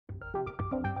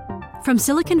From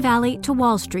Silicon Valley to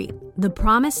Wall Street, the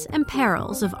promise and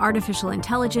perils of artificial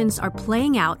intelligence are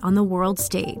playing out on the world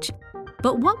stage.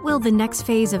 But what will the next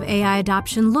phase of AI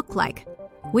adoption look like?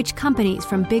 Which companies,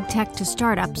 from big tech to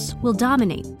startups, will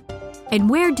dominate? And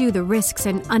where do the risks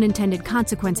and unintended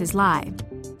consequences lie?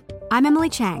 I'm Emily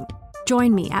Chang.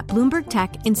 Join me at Bloomberg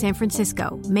Tech in San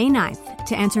Francisco, May 9th,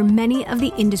 to answer many of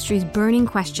the industry's burning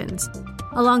questions,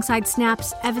 alongside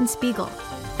Snap's Evan Spiegel,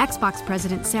 Xbox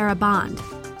President Sarah Bond,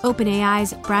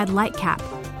 OpenAI's Brad Lightcap,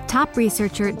 top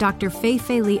researcher Dr.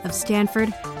 Fei Li of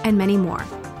Stanford, and many more.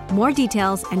 More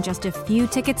details and just a few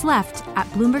tickets left at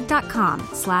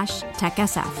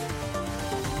Bloomberg.com/TechSF.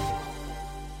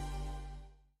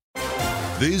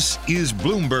 This is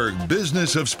Bloomberg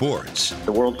Business of Sports.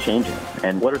 The world's changing,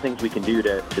 and what are things we can do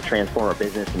to transform our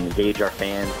business and engage our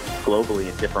fans globally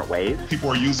in different ways? People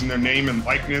are using their name and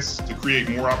likeness to create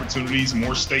more opportunities,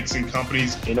 more stakes in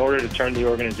companies. In order to turn the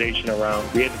organization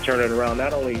around, we had to turn it around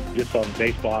not only just on the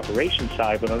baseball operations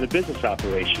side, but on the business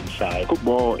operations side.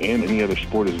 Football and any other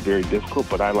sport is very difficult,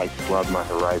 but I like to broaden my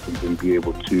horizons and be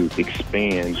able to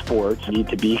expand. Sports need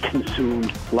to be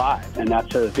consumed live, and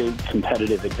that's a big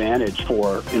competitive advantage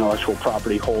for intellectual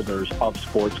property holders of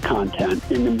sports content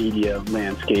in the media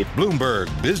landscape. Bloomberg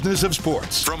Business of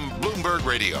Sports from Bloomberg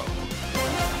Radio.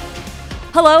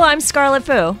 Hello, I'm Scarlett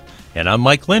Fu. And I'm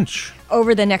Mike Lynch.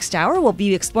 Over the next hour, we'll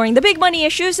be exploring the big money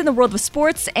issues in the world of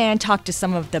sports and talk to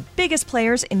some of the biggest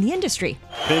players in the industry.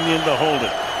 Pinion to hold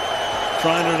it.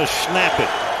 Trying to snap it.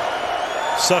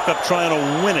 Suckup trying to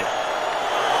win it.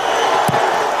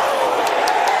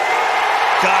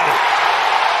 Got it.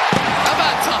 How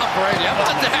about Tom Brady? How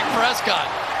about Dak Prescott?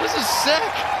 This is sick.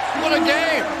 What a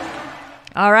game.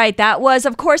 All right, that was,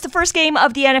 of course, the first game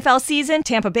of the NFL season.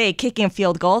 Tampa Bay kicking a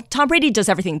field goal. Tom Brady does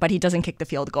everything, but he doesn't kick the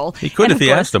field goal. He could if he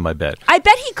asked him, I bet. I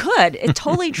bet he could. It's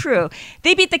totally true.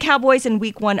 They beat the Cowboys in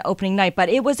Week 1 opening night, but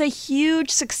it was a huge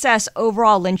success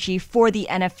overall, Lynchy, for the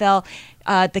NFL.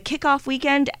 The kickoff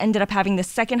weekend ended up having the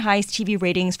second highest TV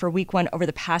ratings for Week 1 over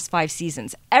the past 5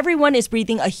 seasons. Everyone is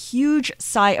breathing a huge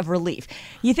sigh of relief.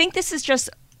 You think this is just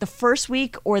the first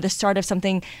week or the start of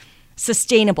something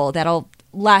sustainable that'll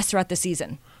last throughout the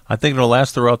season? I think it'll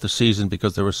last throughout the season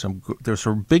because there were some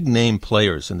big name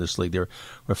players in this league. There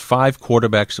were 5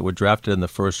 quarterbacks that were drafted in the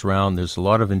first round. There's a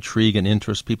lot of intrigue and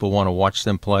interest. People want to watch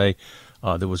them play.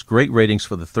 There was great ratings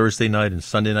for the Thursday night and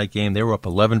Sunday night game. They were up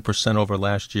 11% over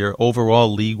last year.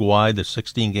 Overall, league-wide, the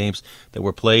 16 games that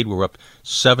were played were up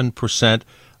 7%.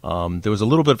 There was a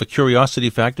little bit of a curiosity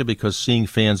factor because seeing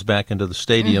fans back into the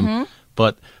stadium.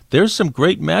 But there's some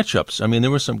great matchups. I mean, there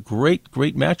were some great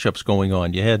matchups going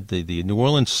on. You had the New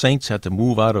Orleans Saints had to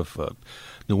move out of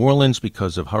New Orleans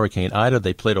because of Hurricane Ida.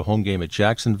 They played a home game at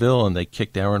Jacksonville, and they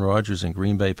kicked Aaron Rodgers and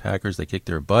Green Bay Packers. They kicked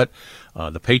their butt.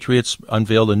 The Patriots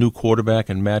unveiled a new quarterback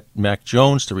in Mac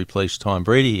Jones to replace Tom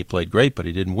Brady. He played great, but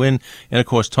he didn't win. And, of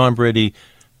course, Tom Brady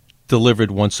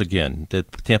delivered once again. The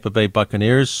Tampa Bay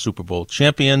Buccaneers, Super Bowl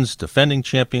champions, defending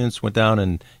champions, went down,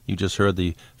 and you just heard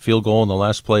the field goal in the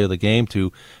last play of the game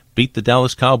to beat the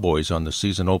Dallas Cowboys on the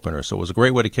season opener. So it was a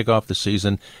great way to kick off the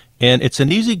season, and it's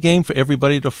an easy game for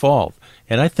everybody to fall.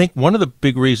 And I think one of the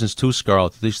big reasons, too,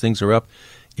 Scarlett, that these things are up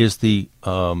is the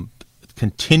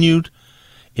continued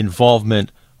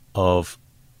involvement of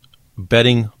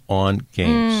betting on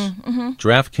games.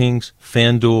 DraftKings,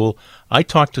 FanDuel. I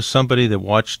talked to somebody that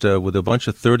watched with a bunch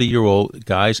of 30-year-old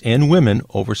guys and women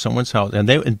over someone's house,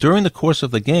 and during the course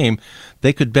of the game,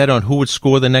 they could bet on who would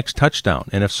score the next touchdown.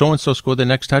 And if so-and-so scored the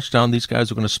next touchdown, these guys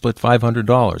were going to split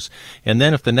 $500. And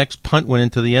then if the next punt went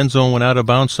into the end zone, went out of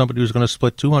bounds, somebody was going to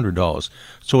split $200.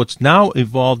 So it's now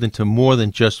evolved into more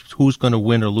than just who's going to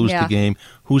win or lose the game,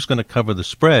 who's going to cover the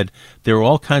spread. There are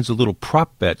all kinds of little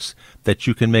prop bets that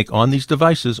you can make on these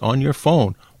devices on your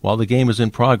phone while the game is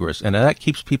in progress. And that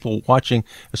keeps people watching,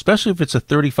 especially if it's a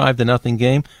 35-0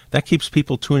 game. That keeps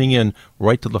people tuning in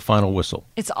right to the final whistle.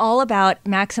 It's all about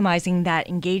maximizing that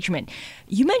engagement.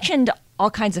 You mentioned all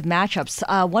kinds of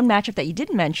matchups. One matchup that you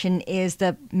didn't mention is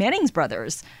the Manning's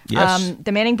brothers. Yes.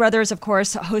 The Manning brothers, of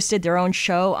course, hosted their own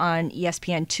show on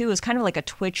ESPN2. It was kind of like a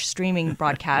Twitch streaming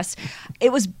broadcast.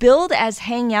 It was billed as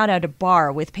hanging out at a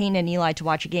bar with Peyton and Eli to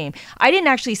watch a game. I didn't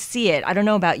actually see it. I don't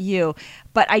know about you,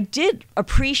 but I did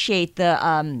appreciate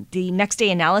the next day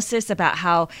analysis about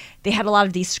how they had a lot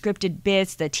of these scripted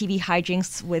bits, the TV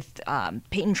hijinks with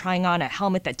Peyton trying on a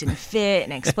helmet that didn't fit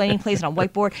and explaining plays on a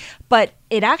whiteboard. But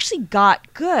it actually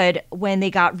got good when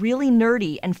they got really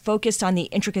nerdy and focused on the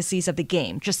intricacies of the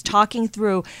game, just talking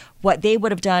through what they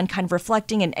would have done, kind of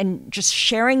reflecting and just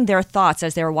sharing their thoughts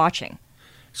as they were watching.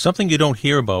 Something you don't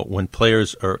hear about when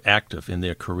players are active in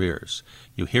their careers.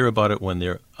 You hear about it when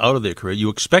they're out of their career. You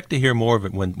expect to hear more of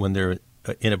it when they're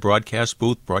in a broadcast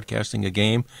booth broadcasting a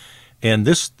game. And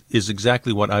this is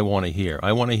exactly what I want to hear.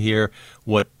 I want to hear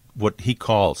what he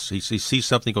calls. He sees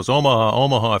something, goes,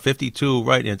 Omaha, 52,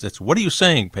 right? And it's, what are you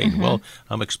saying, Peyton? Mm-hmm. Well,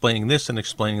 I'm explaining this and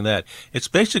explaining that. It's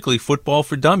basically football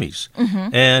for dummies.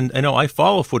 Mm-hmm. And I know I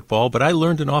follow football, but I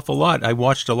learned an awful lot. I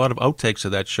watched a lot of outtakes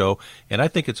of that show, and I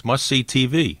think it's must-see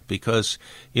TV because,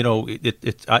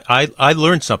 I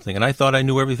learned something, and I thought I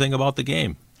knew everything about the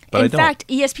game. But in fact,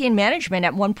 ESPN management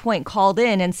at one point called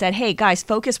in and said, hey, guys,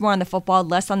 focus more on the football,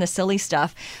 less on the silly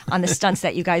stuff, on the stunts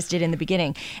that you guys did in the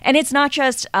beginning. And it's not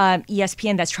just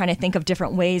ESPN that's trying to think of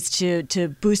different ways to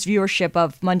boost viewership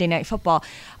of Monday Night Football.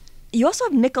 You also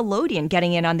have Nickelodeon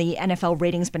getting in on the NFL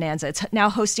ratings bonanza. It's now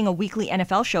hosting a weekly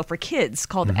NFL show for kids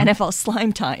called NFL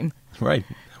Slime Time. Right.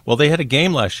 Well, they had a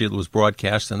game last year that was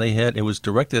broadcast, and it was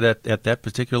directed at that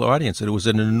particular audience, and it was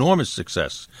an enormous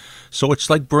success. So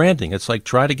it's like branding. It's like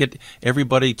try to get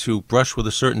everybody to brush with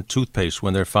a certain toothpaste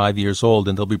when they're 5 years old,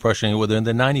 and they'll be brushing it when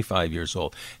they're 95 years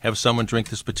old. Have someone drink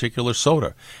this particular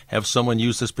soda. Have someone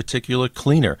use this particular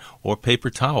cleaner or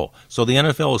paper towel. So the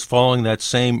NFL is following that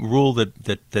same rule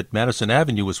that Madison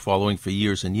Avenue was following for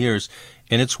years and years,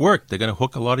 and it's worked. They're going to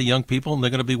hook a lot of young people, and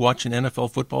they're going to be watching NFL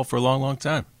football for a long, long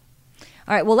time.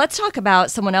 All right, well, let's talk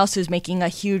about someone else who's making a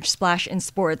huge splash in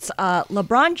sports,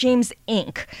 LeBron James,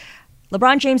 Inc.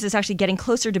 LeBron James is actually getting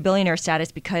closer to billionaire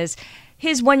status because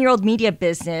his one-year-old media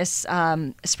business,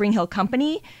 Spring Hill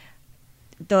Company,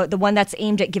 the one that's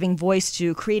aimed at giving voice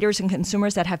to creators and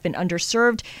consumers that have been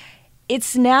underserved,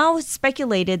 it's now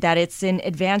speculated that it's in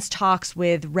advanced talks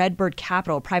with Redbird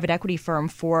Capital, a private equity firm,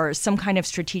 for some kind of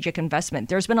strategic investment.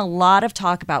 There's been a lot of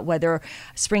talk about whether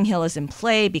Spring Hill is in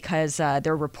play because there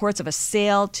are reports of a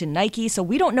sale to Nike. So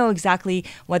we don't know exactly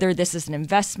whether this is an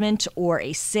investment or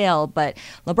a sale, but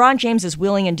LeBron James is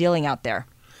wheeling and dealing out there.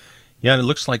 Yeah, and it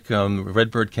looks like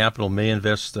Redbird Capital may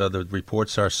invest, the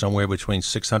reports are somewhere between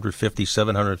 $650,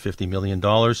 $750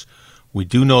 million. We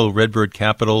do know Redbird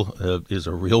Capital is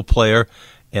a real player,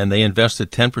 and they invested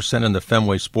 10% in the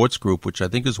Fenway Sports Group, which I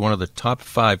think is one of the top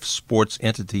 5 sports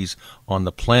entities on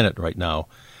the planet right now.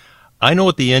 I know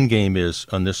what the end game is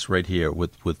on this right here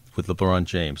with LeBron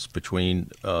James,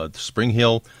 between Spring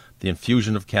Hill, the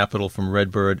infusion of capital from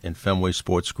Redbird, and Fenway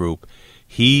Sports Group.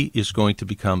 He is going to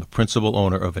become the principal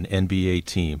owner of an NBA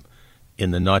team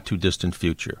in the not-too-distant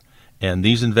future. And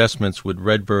these investments with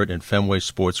Redbird and Fenway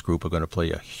Sports Group are going to play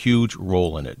a huge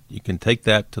role in it. You can take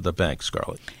that to the bank,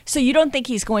 Scarlett. So you don't think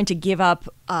he's going to give up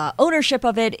ownership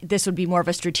of it? This would be more of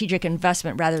a strategic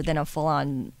investment rather than a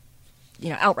full-on,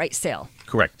 outright sale.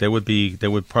 Correct. There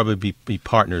would probably be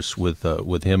partners with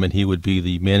him, and he would be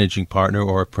the managing partner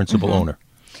or a principal owner.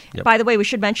 Yep. By the way, we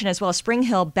should mention as well, Spring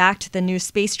Hill backed the new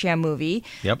Space Jam movie.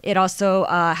 Yep. It also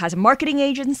has a marketing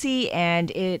agency, and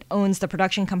it owns the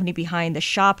production company behind The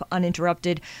Shop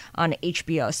Uninterrupted on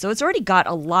HBO. So it's already got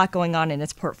a lot going on in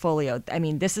its portfolio. I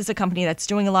mean, this is a company that's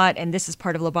doing a lot, and this is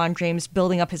part of LeBron James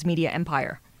building up his media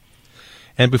empire.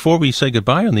 And before we say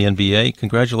goodbye on the NBA,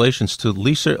 congratulations to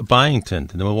Lisa Byington.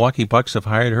 The Milwaukee Bucks have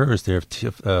hired her as their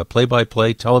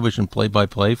play-by-play, television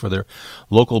play-by-play for their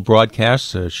local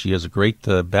broadcasts. She has a great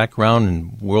background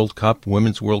in World Cup,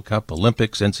 Women's World Cup,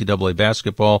 Olympics, NCAA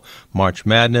basketball, March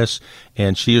Madness,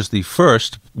 and she is the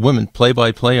first women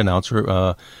play-by-play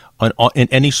announcer in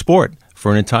any sport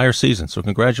for an entire season. So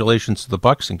congratulations to the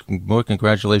Bucks, and more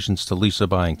congratulations to Lisa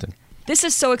Byington. This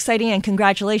is so exciting, and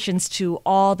congratulations to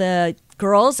all the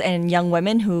girls and young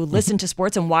women who listen to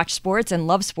sports and watch sports and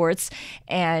love sports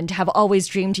and have always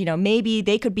dreamed, maybe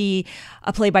they could be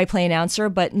a play-by-play announcer,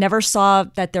 but never saw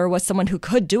that there was someone who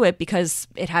could do it because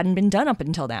it hadn't been done up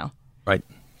until now. Right.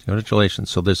 Congratulations.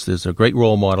 So there's a great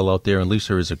role model out there, and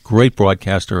Lisa is a great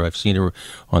broadcaster. I've seen her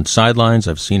on sidelines.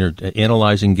 I've seen her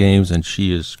analyzing games, and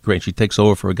she is great. She takes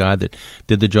over for a guy that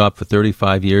did the job for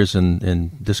 35 years,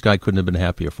 and this guy couldn't have been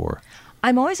happier for her.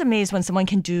 I'm always amazed when someone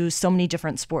can do so many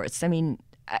different sports. I mean,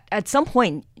 at some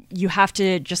point, you have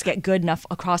to just get good enough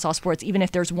across all sports, even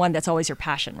if there's one that's always your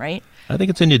passion, right? I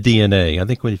think it's in your DNA. I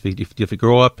think if you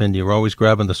grow up and you're always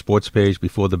grabbing the sports page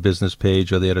before the business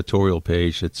page or the editorial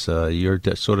page, it's you're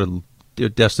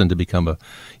destined to become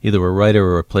either a writer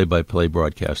or a play-by-play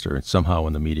broadcaster, and somehow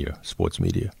in the media, sports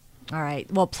media. All right.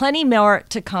 Well, plenty more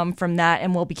to come from that,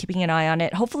 and we'll be keeping an eye on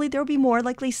it. Hopefully there will be more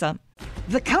like Lisa.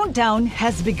 The countdown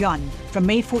has begun. From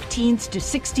May 14th to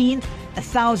 16th,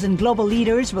 1,000 global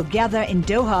leaders will gather in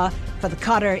Doha for the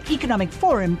Qatar Economic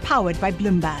Forum powered by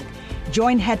Bloomberg.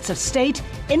 Join heads of state,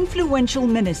 influential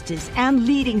ministers, and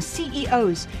leading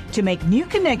CEOs to make new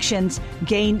connections,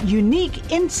 gain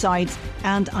unique insights,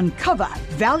 and uncover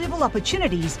valuable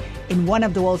opportunities in one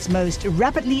of the world's most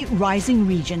rapidly rising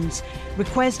regions.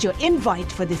 Request your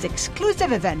invite for this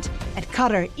exclusive event at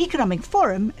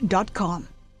QatarEconomicForum.com.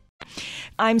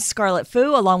 I'm Scarlett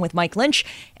Fu, along with Mike Lynch,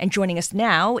 and joining us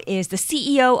now is the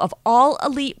CEO of All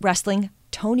Elite Wrestling,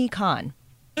 Tony Khan.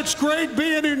 It's great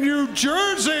being in New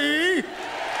Jersey.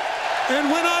 And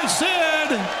when I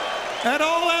said at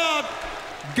All Out,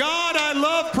 God, I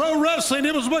love pro wrestling,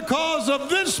 it was because of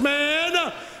this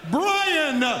man,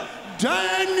 Bryan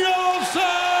Danielson.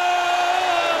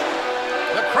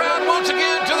 The crowd once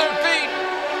again to their feet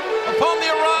upon the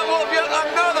arrival of yet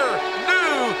another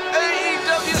new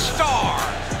AEW star.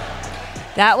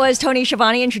 That was Tony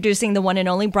Schiavone introducing the one and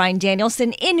only Bryan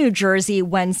Danielson in New Jersey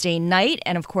Wednesday night.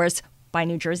 And of course, by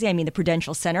New Jersey, I mean the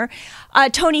Prudential Center.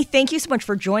 Tony, thank you so much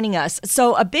for joining us.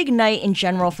 So a big night in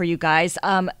general for you guys.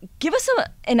 Give us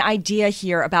an idea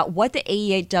here about what the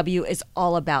AEW is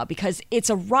all about, because it's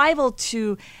a rival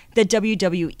to the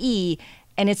WWE,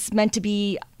 and it's meant to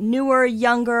be newer,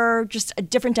 younger, just a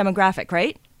different demographic,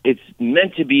 right? It's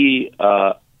meant to be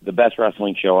the best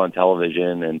wrestling show on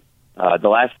television, and the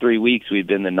last 3 weeks we've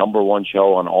been the number one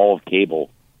show on all of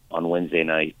cable on Wednesday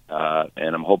night,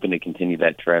 and I'm hoping to continue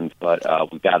that trend. But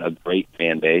we've got a great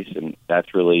fan base, and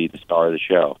that's really the star of the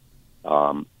show.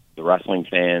 The wrestling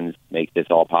fans make this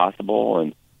all possible,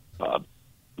 and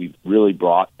we've really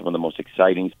brought some of the most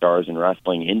exciting stars in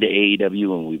wrestling into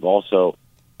AEW, and we've also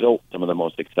built some of the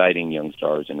most exciting young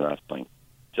stars in wrestling.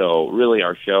 So really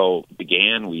our show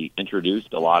began, we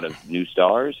introduced a lot of new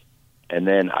stars, and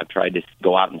then I've tried to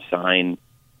go out and sign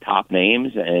top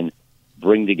names and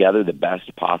bring together the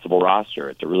best possible roster.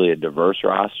 It's really a diverse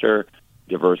roster,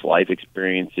 diverse life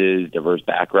experiences, diverse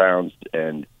backgrounds,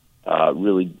 and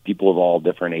really people of all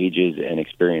different ages and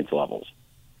experience levels.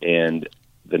 And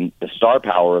the star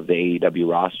power of the AEW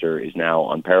roster is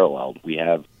now unparalleled. We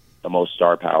have the most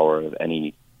star power of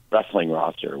any wrestling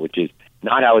roster, which is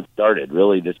not how it started.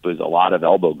 Really, this was a lot of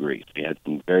elbow grease. We had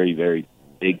some very, very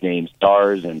big-name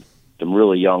stars and some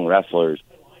really young wrestlers,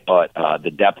 but the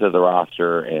depth of the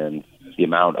roster and the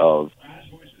amount of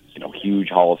huge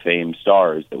Hall of Fame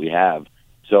stars that we have.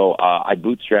 So I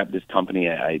bootstrapped this company.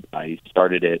 I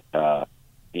started it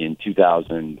in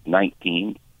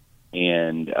 2019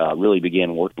 and really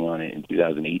began working on it in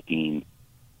 2018.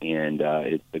 And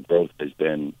the growth has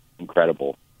been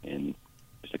incredible in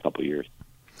just a couple of years.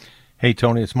 Hey,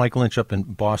 Tony, it's Mike Lynch up in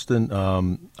Boston.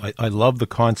 I love the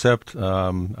concept.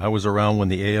 I was around when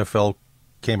the AFL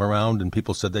came around and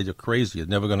people said that you're crazy. You're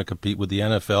never going to compete with the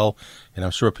NFL. And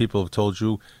I'm sure people have told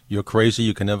you you're crazy.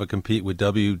 You can never compete with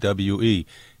WWE.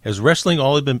 Has wrestling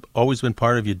always been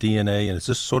part of your DNA? And has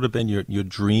this sort of been your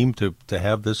dream to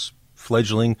have this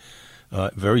fledgling,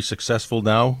 very successful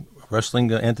now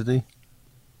wrestling entity?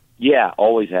 Yeah,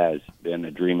 always has been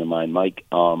a dream of mine, Mike.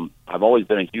 I've always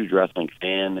been a huge wrestling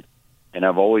fan, and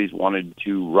I've always wanted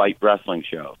to write wrestling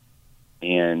shows.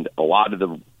 And a lot of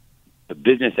the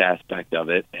business aspect of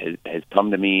it has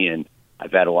come to me, and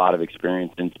I've had a lot of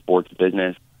experience in sports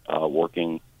business,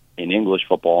 working in English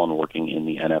football and working in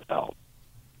the NFL.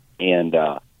 And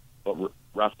but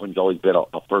wrestling's always been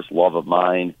a first love of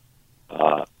mine.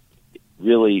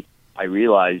 Really, I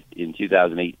realized in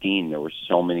 2018 there were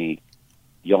so many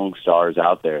young stars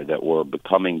out there that were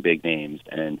becoming big names,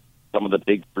 and some of the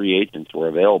big free agents were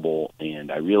available,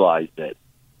 and I realized that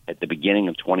at the beginning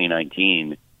of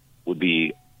 2019 would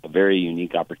be a very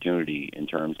unique opportunity in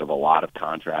terms of a lot of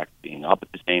contracts being up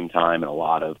at the same time and a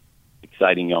lot of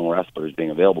exciting young wrestlers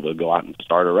being available to go out and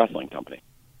start a wrestling company.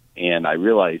 And I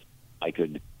realized I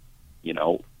could,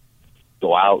 go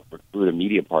out, recruit a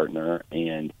media partner,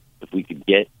 and if we could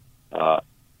get, a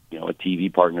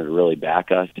TV partner to really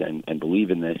back us and believe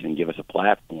in this and give us a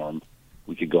platform,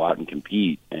 we could go out and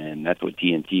compete. And that's what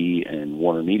TNT and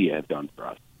Warner Media have done for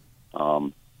us.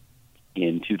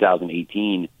 In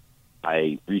 2018,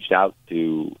 I reached out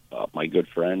to my good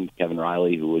friend, Kevin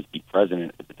Riley, who was the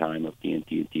president at the time of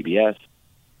TNT and TBS,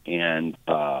 and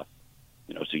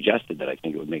suggested that I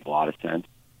think it would make a lot of sense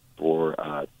for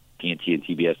TNT and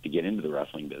TBS to get into the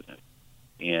wrestling business.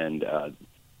 And,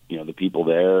 the people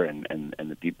there and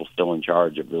the people still in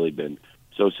charge have really been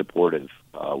so supportive.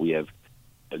 We have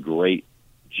a great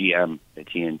GM at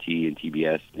TNT and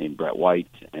TBS named Brett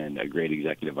White and a great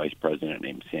executive vice president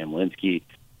named Sam Linsky.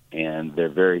 And they're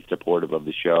very supportive of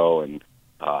the show, and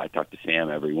I talk to Sam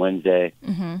every Wednesday,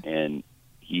 and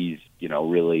he's,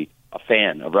 really a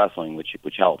fan of wrestling, which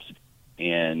helps.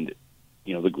 And,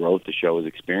 the growth the show has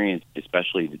experienced,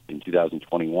 especially in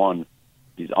 2021,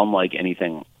 is unlike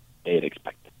anything they had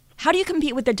expected. How do you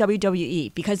compete with the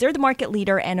WWE? Because they're the market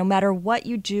leader, and no matter what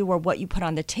you do or what you put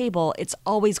on the table, it's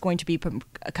always going to be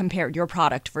compared, your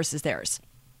product versus theirs.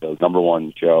 The number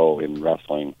one show in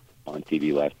wrestling on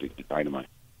TV last week was Dynamite.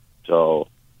 So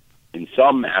in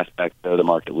some aspects, they're the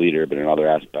market leader, but in other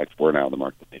aspects, we're now the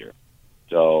market leader.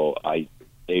 So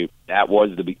that was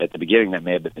at the beginning, that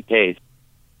may have been the case,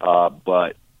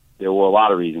 but there were a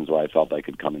lot of reasons why I felt I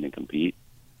could come in and compete.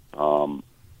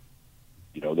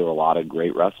 There were a lot of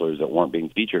great wrestlers that weren't being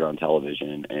featured on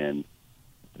television, and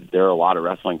there are a lot of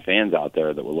wrestling fans out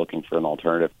there that were looking for an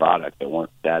alternative product that weren't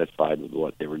satisfied with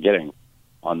what they were getting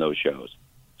on those shows.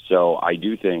 So I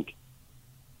do think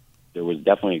there was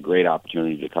definitely a great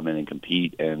opportunity to come in and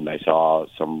compete, and I saw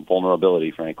some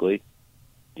vulnerability, frankly,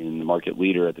 in the market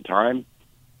leader at the time,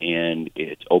 and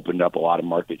it's opened up a lot of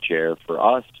market share for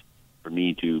us, for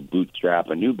me to bootstrap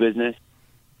a new business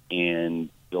and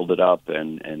build it up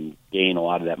and gain a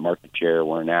lot of that market share.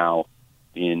 Where now,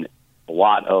 in a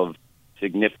lot of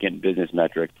significant business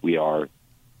metrics, we are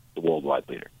the worldwide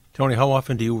leader. Tony, how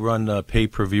often do you run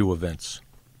pay-per-view events?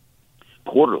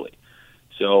 Quarterly.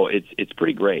 So it's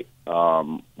pretty great.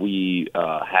 We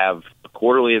have a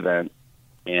quarterly event,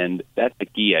 and that's the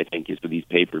key, I think, is for these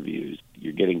pay-per-views.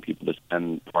 You're getting people to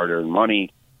spend hard-earned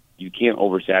money. You can't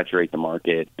oversaturate the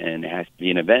market, and it has to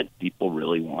be an event people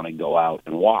really want to go out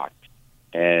and watch.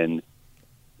 And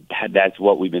that's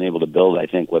what we've been able to build, I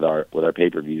think, with our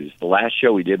pay-per-views. The last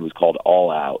show we did was called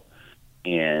All Out.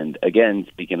 And again,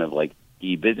 speaking of like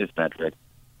key business metrics,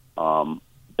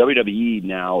 WWE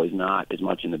now is not as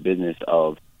much in the business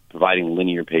of providing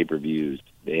linear pay-per-views.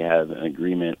 They have an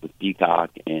agreement with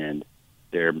Peacock, and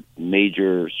their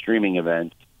major streaming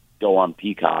events go on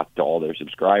Peacock to all their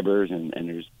subscribers, and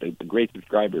there's a great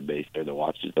subscriber base there that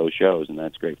watches those shows, and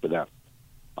that's great for them.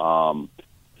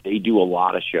 They do a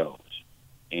lot of shows,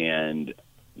 and,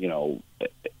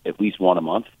 at least one a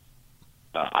month.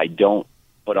 I don't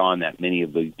put on that many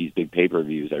of these big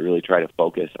pay-per-views. I really try to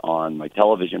focus on my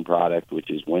television product, which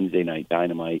is Wednesday Night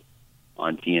Dynamite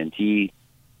on TNT,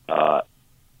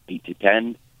 8 to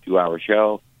 10, 2-hour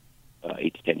show,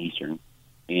 8 to 10 Eastern,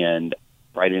 and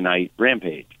Friday Night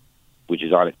Rampage, which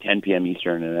is on at 10 p.m.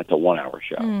 Eastern, and that's a 1-hour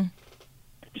show.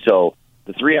 So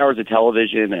the 3 hours of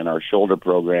television and our shoulder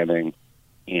programming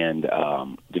and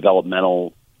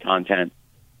developmental content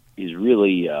is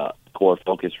really a core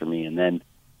focus for me. And then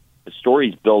the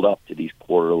stories build up to these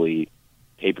quarterly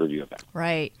pay-per-view events.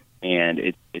 Right. And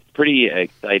it's pretty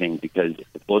exciting because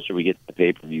the closer we get to the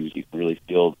pay-per-views, you can really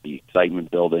feel the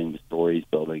excitement building, the stories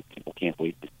building. People can't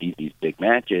wait to see these big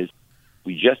matches.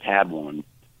 We just had one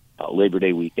Labor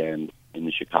Day weekend in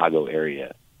the Chicago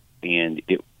area, and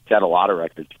it set a lot of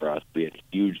records for us. We had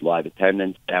huge live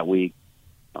attendance that week.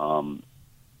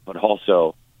 But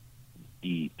also,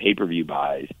 the pay-per-view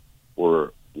buys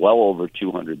were well over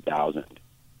 200,000.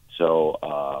 So,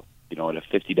 at a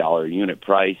 $50 unit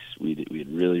price, we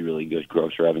had really, really good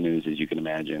gross revenues, as you can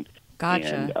imagine.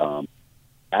 Gotcha. And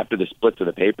after the splits of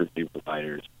the pay-per-view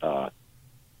providers,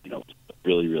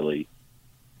 really, really,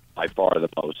 by far the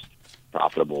most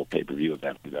profitable pay-per-view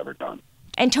event we've ever done.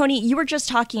 And Tony, you were just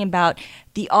talking about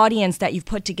the audience that you've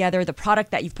put together, the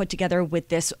product that you've put together with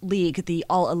this league, the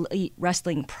All Elite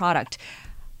Wrestling product.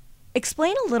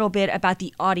 Explain a little bit about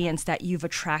the audience that you've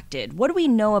attracted. What do we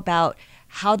know about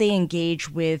how they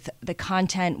engage with the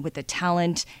content, with the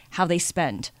talent, how they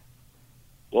spend?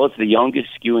 Well, it's the youngest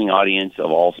skewing audience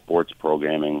of all sports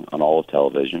programming on all of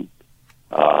television.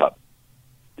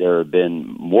 There have been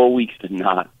more weeks than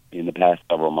not in the past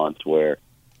several months where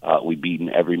we've beaten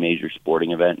every major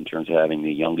sporting event in terms of having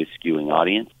the youngest skewing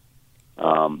audience.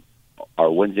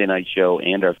 Our Wednesday night show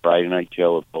and our Friday night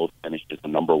show have both finished as the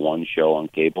number one show on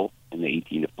cable in the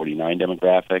 18 to 49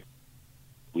 demographic.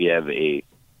 We have a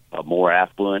more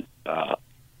affluent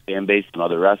fan base than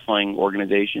other wrestling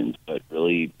organizations, but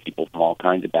really people from all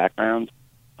kinds of backgrounds,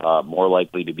 more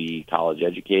likely to be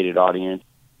college-educated audience.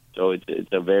 So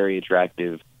it's a very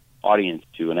attractive audience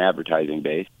to an advertising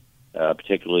base,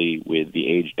 particularly with the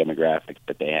age demographics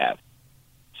that they have.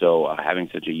 So having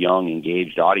such a young,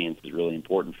 engaged audience is really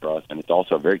important for us, and it's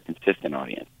also a very consistent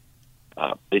audience.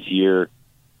 This year,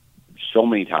 so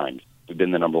many times, we've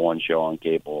been the number one show on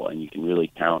cable, and you can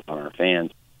really count on our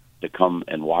fans to come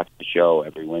and watch the show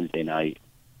every Wednesday night.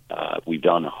 We've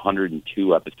done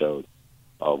 102 episodes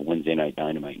of Wednesday Night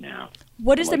Dynamite now.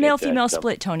 What is the male-female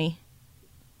split, Tony?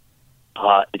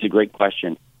 It's a great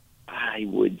question. I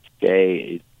would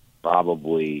say it's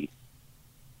probably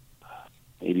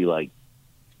maybe like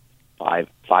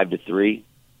 5-3,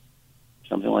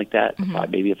 something like that.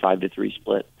 Maybe a 5-3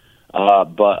 split.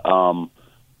 But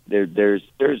there's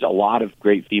a lot of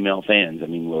great female fans. I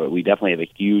mean, we definitely have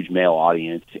a huge male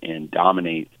audience and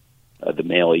dominate the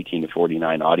male 18 to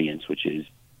 49 audience, which is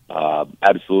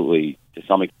absolutely, to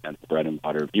some extent, the bread and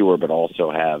butter viewer, but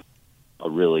also have a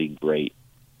really great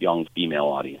young female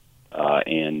audience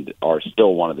and are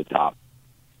still one of the top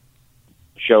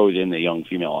shows in the young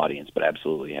female audience, but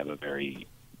absolutely have a very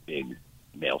big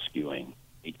male skewing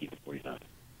 18 to 49.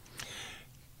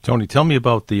 Tony, tell me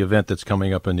about the event that's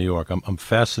coming up in New York. I'm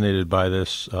fascinated by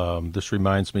this. This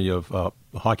reminds me of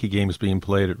hockey games being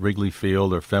played at Wrigley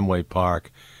Field or Fenway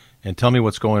Park. And tell me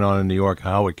what's going on in New York,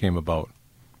 how it came about.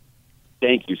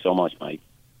 Thank you so much, Mike.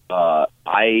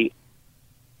 I,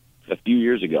 a few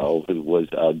years ago, was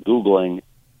Googling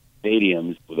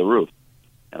stadiums with a roof.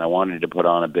 And I wanted to put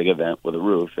on a big event with a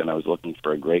roof, and I was looking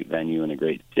for a great venue in a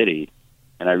great city.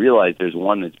 And I realized there's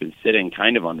one that's been sitting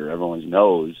kind of under everyone's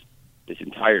nose this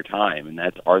entire time, and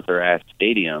that's Arthur Ashe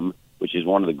Stadium, which is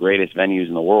one of the greatest venues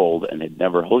in the world and had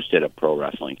never hosted a pro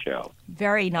wrestling show.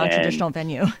 Very non-traditional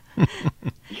venue.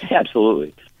 Yeah,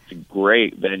 absolutely. It's a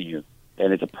great venue,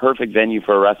 and it's a perfect venue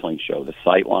for a wrestling show. The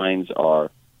sight lines are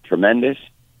tremendous,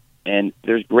 and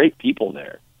there's great people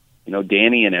there. You know,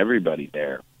 Danny and everybody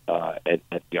there at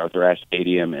the Arthur Ashe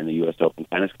Stadium and the U.S. Open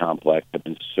Tennis Complex have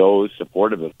been so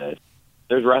supportive of this.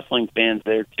 There's wrestling fans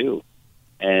there, too.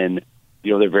 And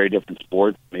you know, they're very different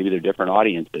sports. Maybe they're different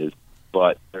audiences,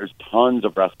 but there's tons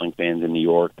of wrestling fans in New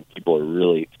York, and people are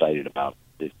really excited about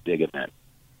this big event.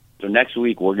 So next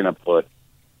week, we're going to put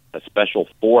a special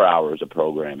 4 hours of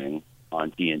programming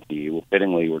on TNT. Well,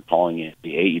 fittingly, we're calling it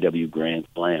the AEW Grand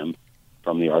Slam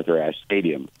from the Arthur Ashe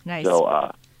Stadium. Nice.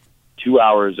 So 2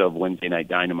 hours of Wednesday Night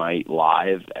Dynamite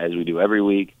live, as we do every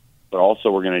week, but also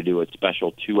we're going to do a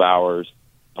special 2 hours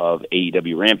of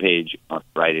AEW Rampage on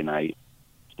Friday night.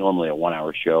 Normally a 1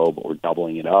 hour show, but we're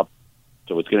doubling it up.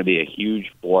 So it's going to be a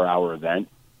huge 4 hour event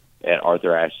at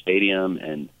Arthur Ashe Stadium,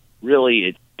 and really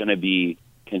it's going to be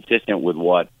consistent with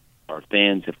what our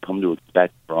fans have come to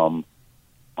expect from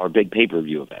our big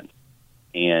pay-per-view events.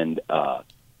 And,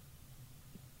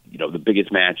 you know, the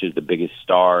biggest matches, the biggest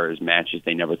stars, matches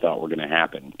they never thought were going to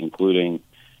happen, including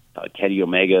Kenny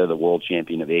Omega, the world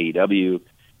champion of AEW,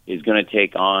 is going to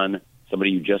take on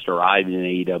somebody who just arrived in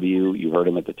AEW. You heard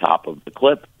him at the top of the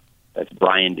clip. That's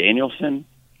Bryan Danielson,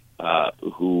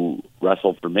 who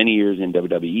wrestled for many years in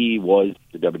WWE, was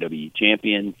the WWE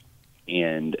champion,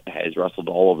 and has wrestled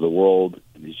all over the world,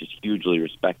 and is just hugely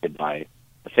respected by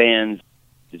the fans.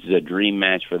 This is a dream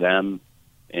match for them,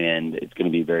 and it's going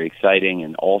to be very exciting.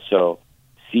 And also,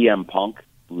 CM Punk,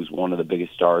 who's one of the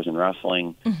biggest stars in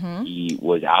wrestling, he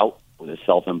was out with a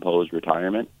self-imposed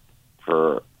retirement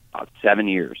for about 7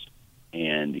 years.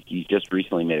 And he's just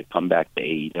recently made a comeback to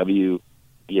AEW.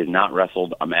 He has not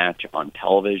wrestled a match on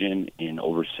television in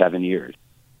over 7 years.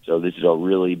 So this is a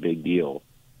really big deal,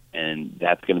 and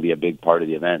that's going to be a big part of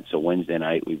the event. So Wednesday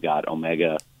night, we've got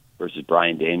Omega versus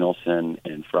Bryan Danielson,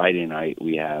 and Friday night,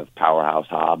 we have Powerhouse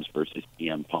Hobbs versus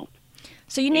CM Punk.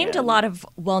 So you named a lot of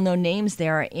well-known names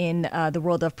there in the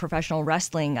world of professional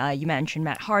wrestling. You mentioned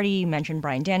Matt Hardy, you mentioned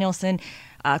Bryan Danielson,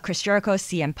 Chris Jericho,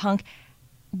 CM Punk.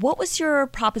 What was your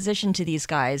proposition to these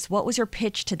guys? What was your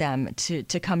pitch to them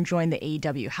to come join the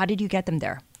AEW? How did you get them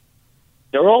there?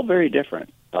 They're all very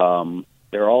different.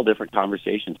 They're all different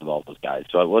conversations with all those guys.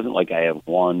 So it wasn't like I have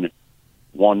one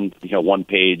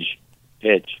page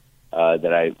pitch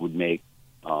that I would make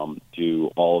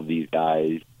to all of these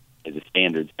guys as a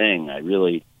standard thing. I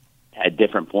really had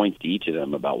different points to each of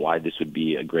them about why this would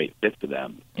be a great fit for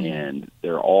them. And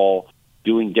they're all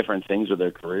doing different things with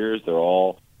their careers. They're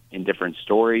all in different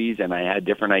stories, and I had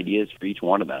different ideas for each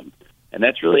one of them. And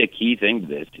that's really a key thing to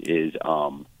this is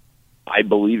I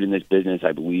believe in this business.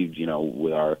 I believed, you know,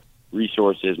 with our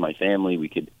resources, my family, we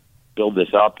could build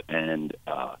this up and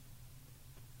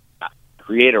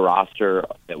create a roster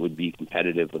that would be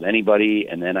competitive with anybody.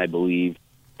 And then I believe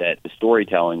that the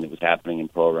storytelling that was happening in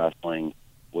pro wrestling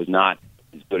was not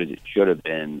as good as it should have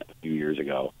been a few years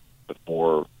ago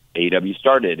before AEW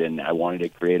started. And I wanted to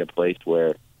create a place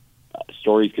where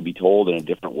stories could be told in a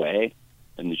different way,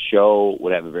 and the show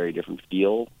would have a very different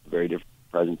feel, a very different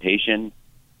presentation,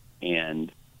 and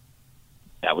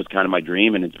that was kind of my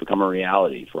dream, and it's become a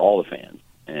reality for all the fans.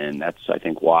 And that's, I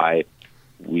think, why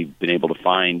we've been able to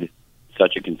find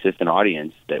such a consistent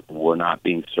audience that we're not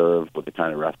being served with the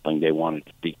kind of wrestling they wanted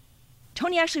to see.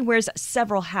 Tony actually wears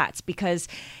several hats because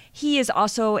he is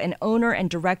also an owner and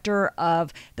director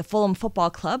of the Fulham Football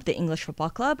Club, the English Football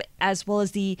Club, as well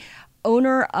as the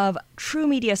owner of True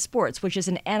Media Sports, which is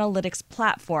an analytics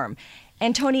platform.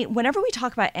 And Tony, whenever we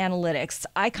talk about analytics,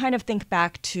 I kind of think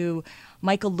back to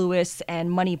Michael Lewis and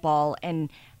Moneyball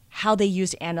and how they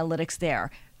used analytics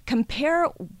there. Compare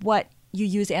what you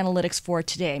use analytics for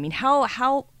today. I mean,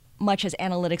 how much has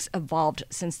analytics evolved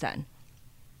since then?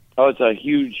 Oh, it's a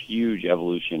huge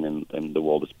evolution in the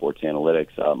world of sports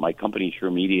analytics. My company,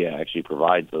 True Media, actually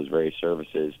provides those various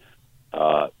services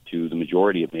to the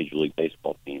majority of Major League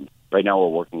Baseball teams. Right now, we're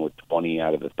working with 20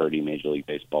 out of the 30 Major League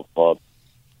Baseball clubs,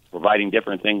 providing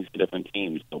different things to different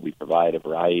teams. So we provide a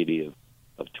variety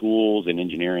of tools and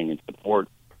engineering and support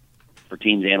for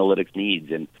teams' analytics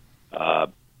needs. And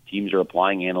teams are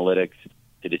applying analytics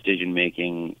to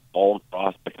decision-making all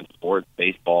across different sports.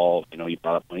 Baseball, you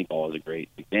brought up Moneyball as a great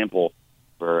example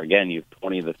where, again, you have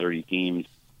 20 of the 30 teams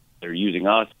that are using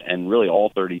us, and really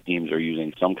all 30 teams are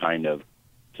using some kind of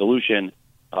solution.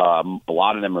 A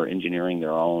lot of them are engineering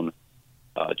their own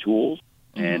tools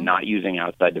and not using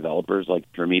outside developers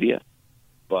like True Media.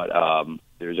 But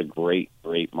there's a great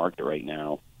market right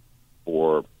now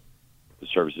for the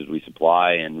services we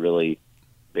supply, and really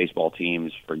baseball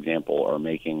teams, for example, are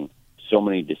making so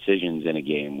many decisions in a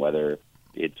game, whether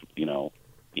it's,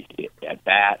 at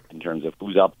bat in terms of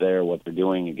who's up there, what they're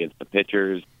doing against the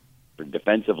pitchers. Or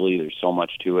defensively, there's so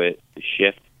much to it. The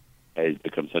shift has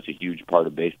become such a huge part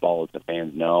of baseball, as the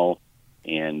fans know.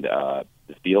 And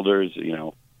the fielders,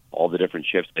 all the different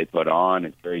shifts they put on,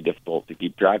 it's very difficult to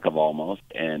keep track of almost.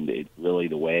 And it's really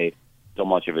the way so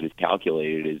much of it is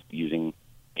calculated is using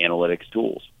analytics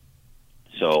tools.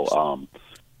 So,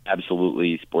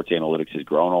 absolutely, sports analytics has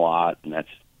grown a lot, and that's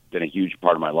been a huge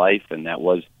part of my life, and that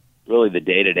was really the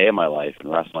day-to-day of my life,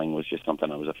 and wrestling was just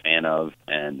something I was a fan of,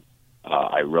 and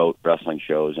I wrote wrestling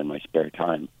shows in my spare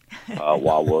time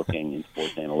while working in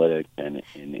sports analytics and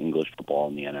in English football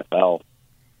in the NFL,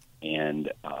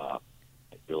 and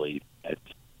that's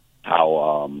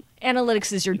how...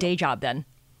 analytics is your day job, then?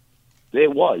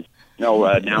 It was.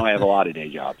 No, now I have a lot of day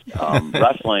jobs.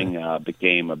 Wrestling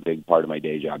became a big part of my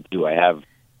day job, too. I have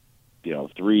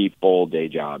 3 full day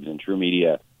jobs, and True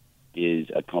Media is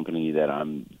a company that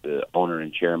I'm the owner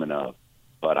and chairman of,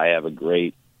 but I have a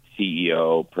great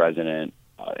CEO, president,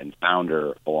 and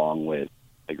founder, along with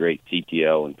a great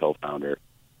CTO and co-founder,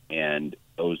 and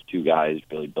those 2 guys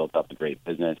really built up a great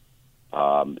business,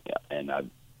 and I've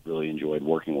really enjoyed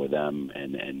working with them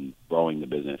and growing the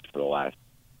business for the last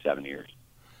 7 years.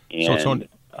 And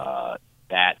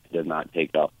that does not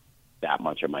take up that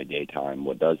much of my daytime.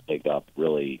 What does take up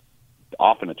really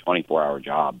often a 24-hour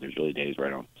job, there's really days where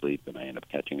I don't sleep and I end up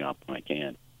catching up when I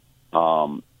can,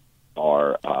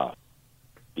 are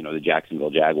the Jacksonville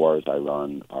Jaguars. I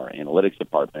run our analytics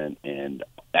department, and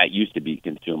that used to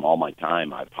consume all my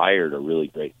time. I've hired a really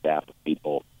great staff of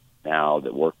people now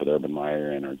that work with Urban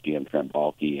Meyer and our GM Trent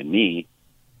Baalke and me,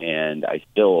 and I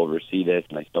still oversee this,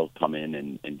 and I still come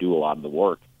in and do a lot of the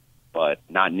work, but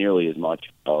not nearly as much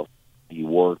of the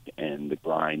work and the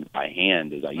grind by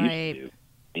hand as I used to do.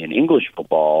 In English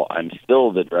football, I'm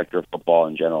still the director of football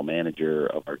and general manager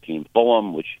of our team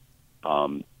Fulham, which,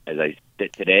 as I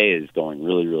sit today, is going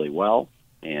really, really well.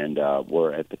 And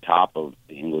we're at the top of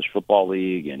the English Football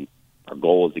League, and our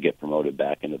goal is to get promoted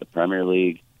back into the Premier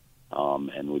League.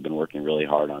 And we've been working really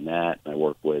hard on that. I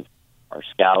work with our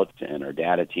scouts and our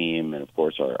data team, and, of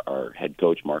course, our head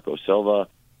coach, Marco Silva.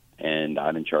 And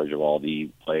I'm in charge of all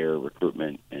the player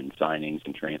recruitment and signings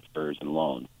and transfers and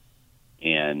loans.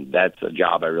 And that's a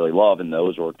job I really love, and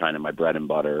those were kind of my bread and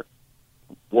butter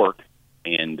work,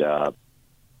 and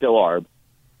still are.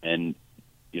 And,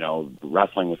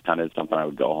 wrestling was kind of something I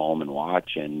would go home and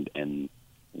watch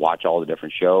watch all the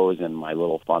different shows, and my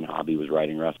little fun hobby was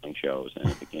writing wrestling shows, and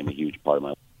it became a huge part of my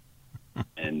life.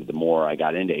 And the more I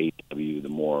got into AEW, the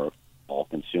more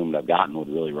all-consumed I've gotten with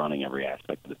really running every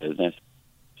aspect of the business.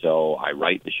 So I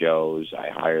write the shows, I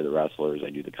hire the wrestlers,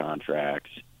 I do the contracts,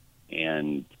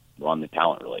 and run the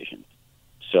talent relations.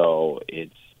 So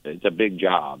it's a big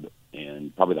job,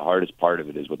 and probably the hardest part of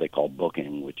it is what they call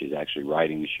booking, which is actually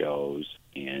writing the shows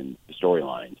and the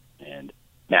storylines and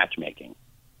matchmaking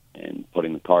and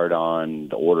putting the card on,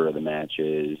 the order of the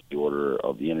matches, the order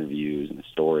of the interviews and the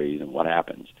stories and what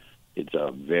happens. It's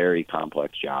a very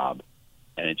complex job,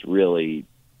 and it's really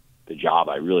the job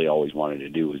I really always wanted to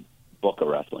do was book a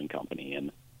wrestling company.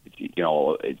 And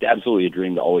it's absolutely a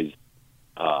dream to always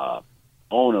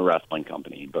own a wrestling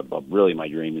company, but really my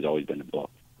dream has always been to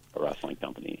book a wrestling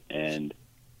company. And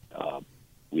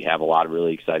we have a lot of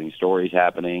really exciting stories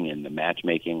happening, and the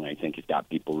matchmaking, I think, has got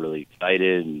people really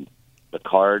excited, and the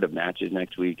card of matches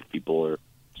next week people are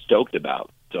stoked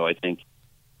about. So I think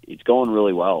it's going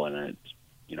really well, and it's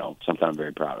something I'm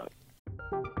very proud of.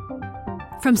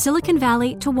 From Silicon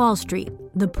Valley to Wall Street,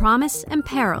 the promise and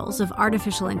perils of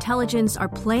artificial intelligence are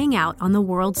playing out on the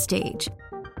world stage.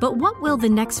 But what will the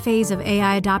next phase of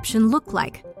AI adoption look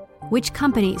like? Which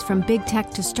companies from big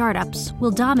tech to startups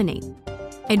will dominate?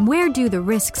 And where do the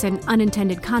risks and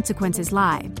unintended consequences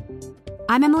lie?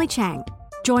 I'm Emily Chang.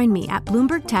 Join me at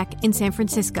Bloomberg Tech in San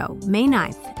Francisco, May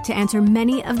 9th, to answer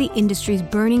many of the industry's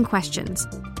burning questions,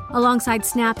 alongside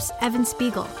Snap's Evan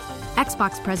Spiegel,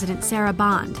 Xbox President Sarah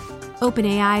Bond,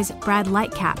 OpenAI's Brad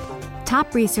Lightcap,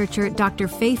 top researcher Dr.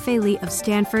 Fei Li of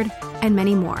Stanford, and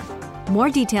many more.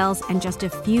 More details and just a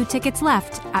few tickets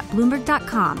left at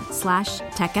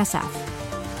Bloomberg.com/TechSF.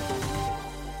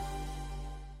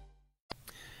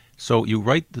 So you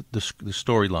write the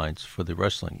storylines for the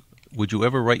wrestling. Would you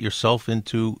ever write yourself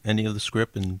into any of the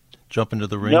script and jump into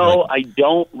the ring? No, I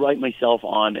don't write myself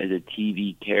on as a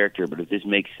TV character, but if this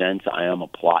makes sense, I am a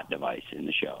plot device in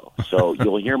the show. So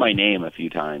you'll hear my name a few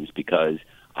times because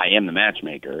I am the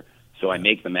matchmaker. So I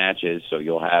make the matches, so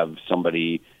you'll have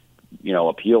somebody,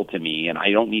 appeal to me, and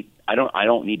I don't need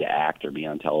to act or be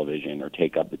on television or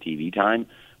take up the TV time,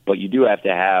 but you do have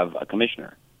to have a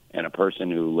commissioner and a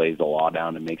person who lays the law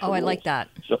down and makes the rules. I like that.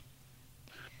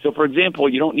 So, for example,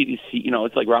 you don't need to see,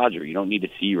 it's like Roger. You don't need to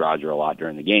see Roger a lot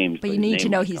during the games. But you need to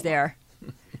know he's there.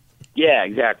 Yeah,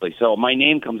 exactly. So my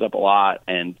name comes up a lot.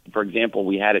 And, for example,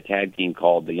 we had a tag team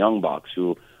called the Young Bucks,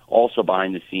 who also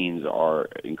behind the scenes are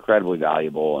incredibly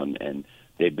valuable, and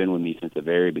they've been with me since the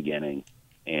very beginning.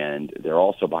 And they're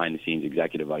also behind the scenes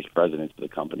executive vice presidents of the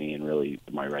company and really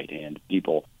my right-hand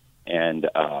people. And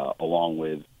along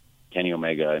with Kenny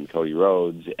Omega and Cody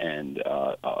Rhodes and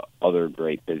other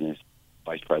great business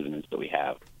vice presidents that we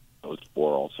have. Those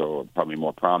four also are probably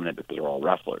more prominent because they're all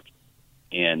wrestlers.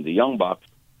 And the Young Bucks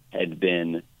had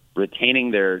been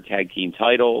retaining their tag team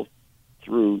titles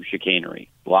through chicanery,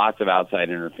 lots of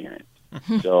outside interference.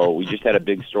 So we just had a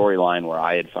big storyline where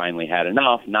I had finally had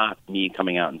enough, not me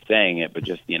coming out and saying it, but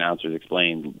just the announcers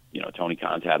explained, Tony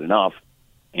Khan's had enough,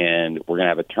 and we're going to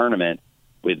have a tournament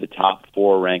with the top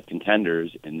 4 ranked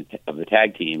contenders of the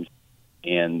tag teams,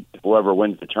 and whoever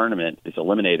wins the tournament, this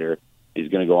eliminator, is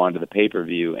going to go on to the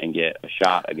pay-per-view and get a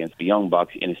shot against the Young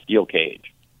Bucks in a steel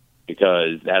cage,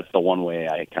 because that's the one way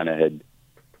I kind of had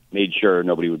made sure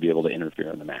nobody would be able to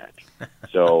interfere in the match.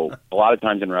 So a lot of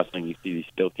times in wrestling, you see these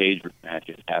steel cage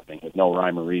matches happening with no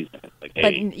rhyme or reason. It's like,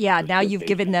 now you've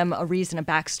given them a reason, a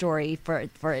backstory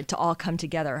for it to all come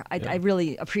together. I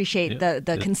really appreciate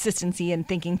the consistency in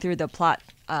thinking through the plot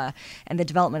and the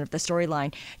development of the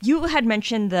storyline. You had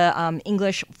mentioned the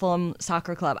English Fulham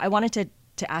Soccer Club. I wanted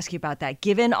to ask you about that.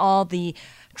 Given all the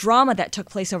drama that took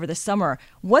place over the summer,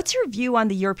 what's your view on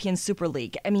the European Super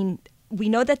League? I mean, we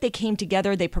know that they came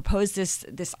together, they proposed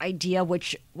this idea,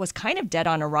 which was kind of dead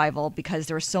on arrival because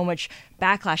there was so much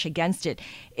backlash against it.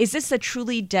 Is this a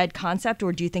truly dead concept,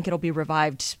 or do you think it'll be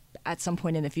revived at some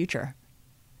point in the future?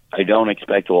 I don't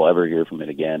expect we'll ever hear from it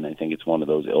again. I think it's one of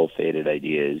those ill-fated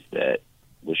ideas that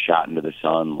was shot into the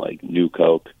sun, like New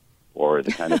Coke, or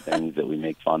the kind of things that we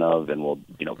make fun of, and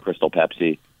Crystal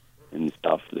Pepsi and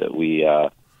stuff that we,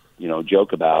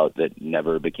 joke about that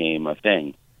never became a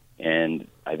thing. And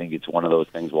I think it's one of those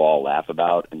things we'll all laugh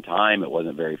about. In time, it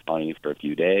wasn't very funny for a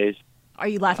few days. Are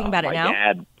you laughing about it now?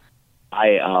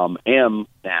 I am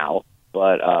now,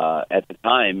 but at the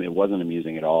time, it wasn't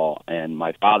amusing at all. And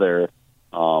my father,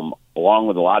 along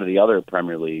with a lot of the other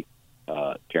Premier League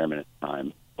chairmen at the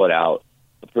time, put out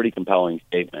a pretty compelling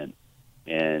statement.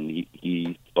 And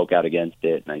he spoke out against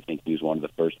it, and I think he was one of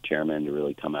the first chairmen to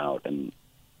really come out and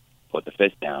put the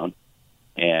fist down.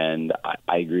 And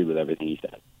I agree with everything he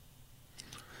said.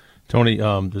 Tony,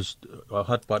 there's a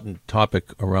hot-button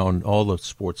topic around all the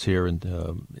sports here in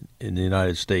the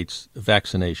United States,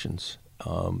 vaccinations.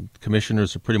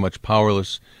 Commissioners are pretty much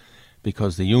powerless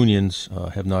because the unions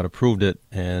have not approved it,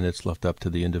 and it's left up to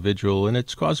the individual. And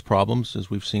it's caused problems, as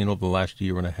we've seen over the last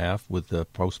year and a half, with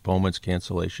postponements,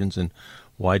 cancellations, and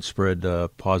widespread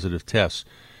positive tests.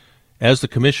 As the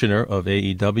commissioner of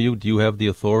AEW, do you have the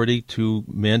authority to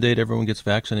mandate everyone gets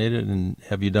vaccinated, and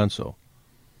have you done so?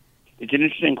 It's an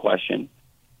interesting question.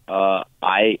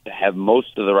 I have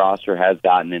most of the roster has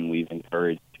gotten, and we've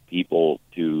encouraged people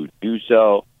to do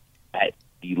so at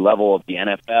the level of the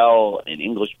NFL and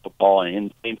English football,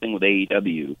 and same thing with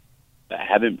AEW. I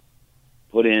haven't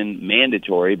put in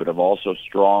mandatory, but have also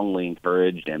strongly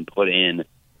encouraged and put in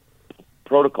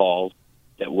protocols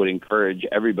that would encourage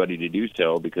everybody to do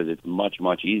so, because it's much,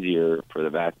 much easier for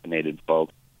the vaccinated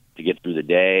folks to get through the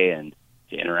day and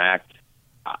to interact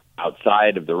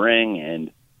outside of the ring,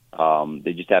 and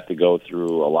they just have to go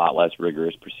through a lot less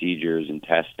rigorous procedures and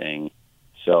testing.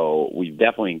 So we've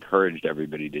definitely encouraged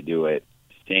everybody to do it.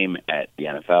 Same at the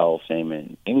NFL, same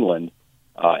in England,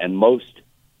 and most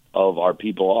of our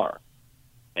people are.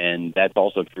 And that's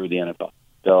also true of the NFL.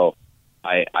 So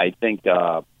I think,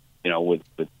 with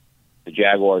the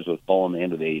Jaguars with Fulham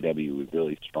and with AEW, we've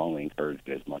really strongly encouraged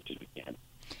it as much as we can.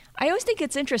 I always think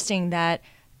it's interesting that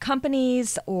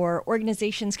companies or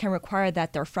organizations can require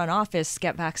that their front office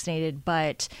get vaccinated,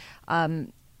 but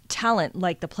talent,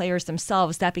 like the players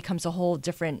themselves, that becomes a whole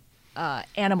different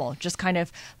animal, just kind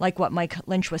of like what Mike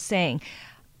Lynch was saying.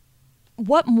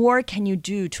 What more can you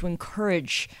do to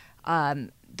encourage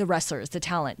the wrestlers, the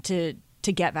talent, to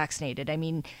get vaccinated? I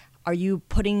mean, are you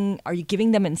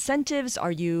giving them incentives?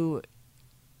 Are you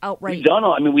outright?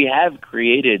 We have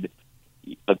created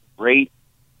a great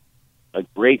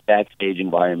backstage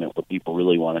environment where people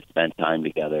really want to spend time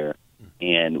together.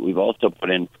 And we've also put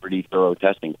in pretty thorough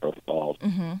testing protocols.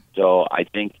 Mm-hmm. So I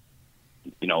think,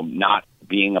 not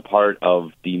being a part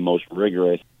of the most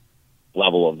rigorous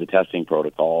level of the testing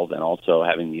protocols and also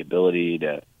having the ability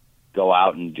to go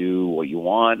out and do what you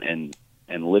want and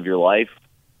live your life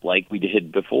like we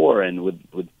did before and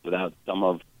without some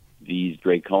of these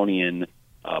draconian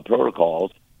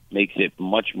protocols makes it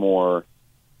much more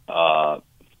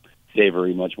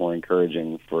savory, much more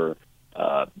encouraging for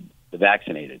the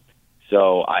vaccinated.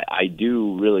 So I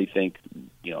do really think,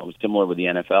 similar with the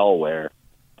NFL, where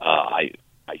I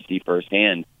see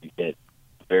firsthand you get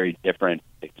a very different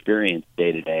experience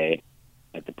day to day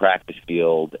at the practice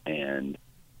field and,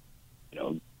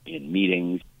 in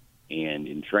meetings and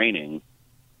in training,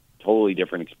 totally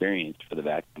different experience for the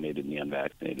vaccinated and the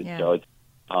unvaccinated. Yeah. So it's,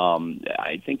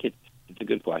 I think it's a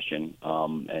good question,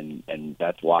 and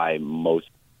that's why most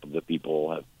of the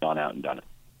people have gone out and done it.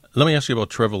 Let me ask you about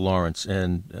Trevor Lawrence,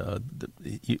 and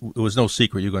it was no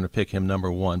secret you're going to pick him number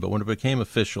one, but when it became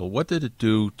official, what did it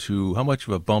do to, how much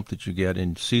of a bump did you get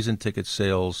in season ticket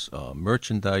sales,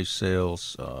 merchandise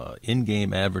sales,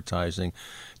 in-game advertising,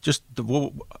 just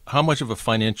how much of a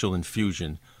financial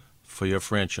infusion for your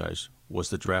franchise was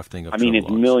the drafting of Trevor Lawrence?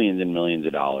 It's millions and millions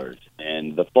of dollars,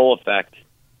 and the full effect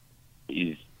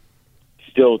is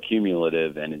still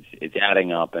cumulative, and it's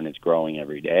adding up, and it's growing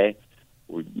every day.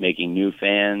 We're making new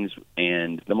fans,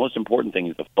 and the most important thing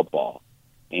is the football.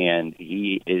 And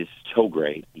he is so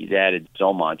great. He's added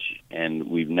so much, and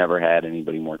we've never had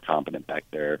anybody more competent back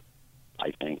there,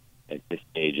 I think, at this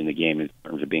stage in the game in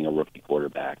terms of being a rookie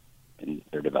quarterback in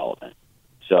their development.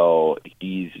 So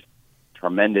he's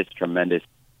tremendous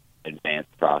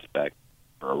advanced prospect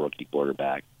for a rookie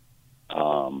quarterback.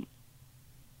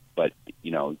 But,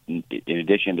 in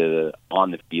addition to the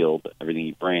on the field, everything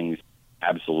he brings,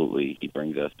 absolutely, he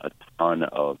brings us a ton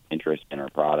of interest in our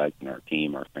product and our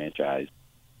team, our franchise,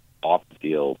 off the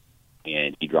field,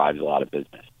 and he drives a lot of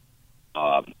business.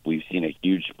 We've seen a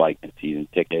huge spike in season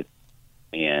tickets,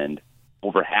 and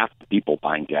over half the people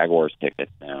buying Jaguars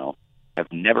tickets now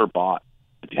have never bought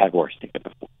a Jaguars ticket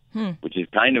before, which is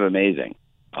kind of amazing.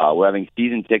 We're having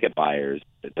season ticket buyers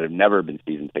that have never been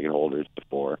season ticket holders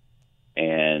before,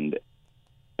 and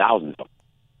thousands of them.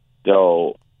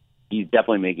 So he's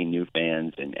definitely making new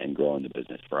fans and growing the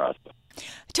business for us.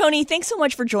 Tony, thanks so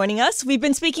much for joining us. We've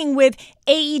been speaking with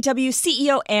AEW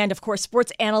CEO and, of course,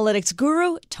 sports analytics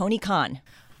guru, Tony Khan.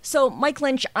 So, Mike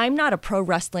Lynch, I'm not a pro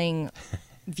wrestling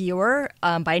viewer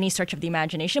by any stretch of the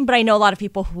imagination, but I know a lot of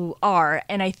people who are,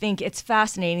 and I think it's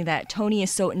fascinating that Tony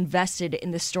is so invested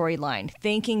in the storyline,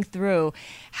 thinking through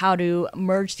how to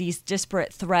merge these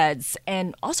disparate threads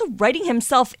and also writing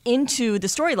himself into the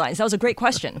storylines. That was a great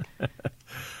question.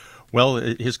 Well,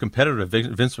 his competitor,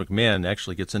 Vince McMahon,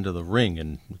 actually gets into the ring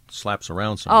and slaps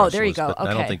around some wrestlers. Oh, there you go. Okay.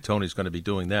 I don't think Tony's going to be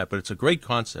doing that, but it's a great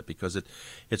concept because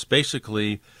it's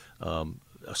basically a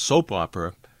soap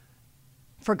opera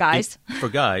for guys. For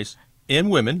guys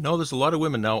and women. No, there's a lot of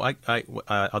women now.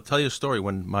 I'll tell you a story.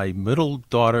 When my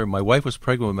wife was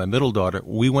pregnant with my middle daughter,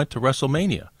 we went to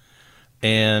WrestleMania,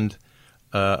 and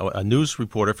a news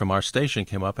reporter from our station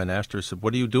came up and asked her, said,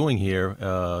 "What are you doing here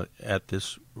at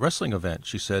this wrestling event?"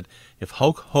 She said, "If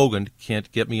Hulk Hogan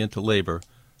can't get me into labor,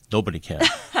 nobody can."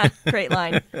 Great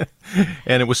line.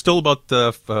 And it was still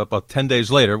about 10 days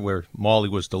later where Molly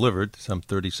was delivered, some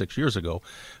 36 years ago.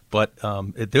 But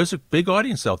there's a big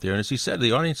audience out there. And as he said,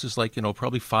 the audience is like,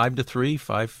 probably 5 to 3,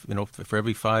 for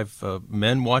every 5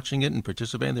 men watching it and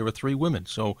participating, there were 3 women.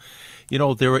 So,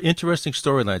 there are interesting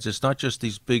storylines. It's not just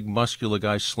these big muscular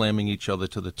guys slamming each other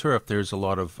to the turf. There's a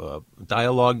lot of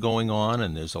dialogue going on,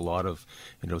 and there's a lot of,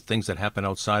 things that happen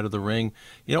outside of the ring.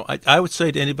 I would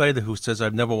say to anybody who says,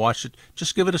 "I've never watched it,"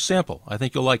 just give it a sample. I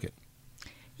think you'll like it.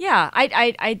 Yeah,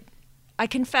 I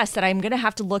confess that I'm going to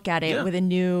have to look at it with a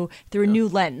new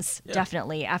lens,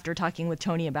 definitely, after talking with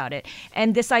Tony about it.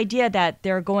 And this idea that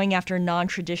they're going after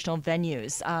non-traditional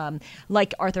venues,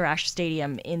 like Arthur Ashe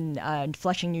Stadium in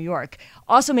Flushing, New York,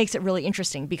 also makes it really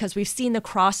interesting because we've seen the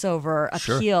crossover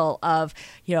appeal of,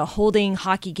 holding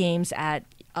hockey games at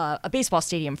a baseball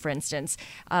stadium, for instance,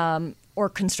 or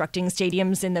constructing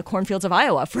stadiums in the cornfields of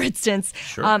Iowa, for instance,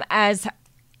 as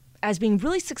being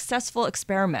really successful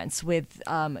experiments with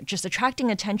just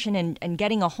attracting attention and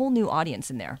getting a whole new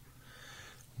audience in there.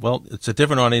 Well, it's a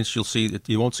different audience.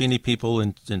 You won't see any people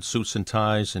in suits and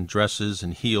ties and dresses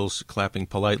and heels clapping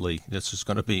politely. This is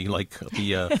going to be like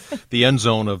the end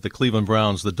zone of the Cleveland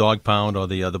Browns, the dog pound, or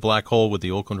the black hole with the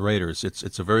Oakland Raiders.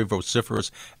 It's a very vociferous,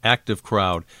 active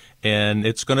crowd, and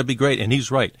it's going to be great. And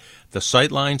he's right. The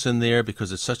sight line's in there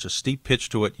because it's such a steep pitch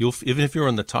to it. Even if you're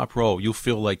in the top row, you'll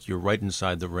feel like you're right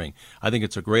inside the ring. I think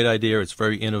it's a great idea. It's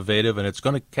very innovative, and it's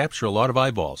going to capture a lot of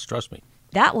eyeballs. Trust me.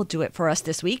 That will do it for us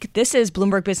this week. This is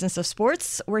Bloomberg Business of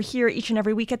Sports. We're here each and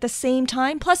every week at the same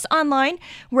time, plus online,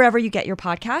 wherever you get your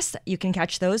podcasts. You can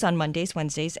catch those on Mondays,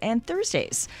 Wednesdays, and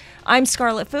Thursdays. I'm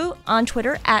Scarlett Fu, on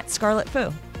Twitter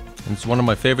 @ScarlettFu. It's one of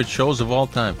my favorite shows of all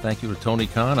time. Thank you to Tony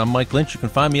Khan. I'm Mike Lynch. You can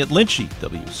find me at Lynchy,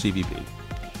 WCVB.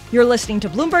 You're listening to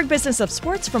Bloomberg Business of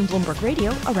Sports from Bloomberg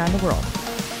Radio around the world.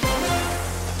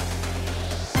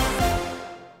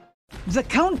 The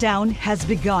countdown has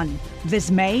begun.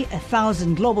 This May,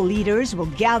 1,000 global leaders will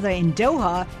gather in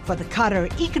Doha for the Qatar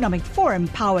Economic Forum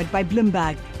powered by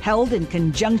Bloomberg, held in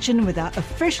conjunction with our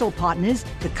official partners,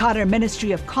 the Qatar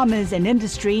Ministry of Commerce and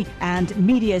Industry and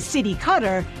Media City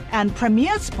Qatar, and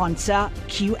premier sponsor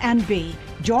QNB.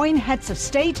 Join heads of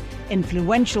state,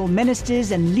 influential ministers,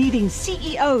 and leading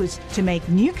CEOs to make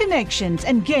new connections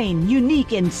and gain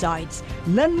unique insights.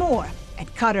 Learn more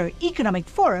at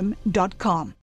QatarEconomicForum.com.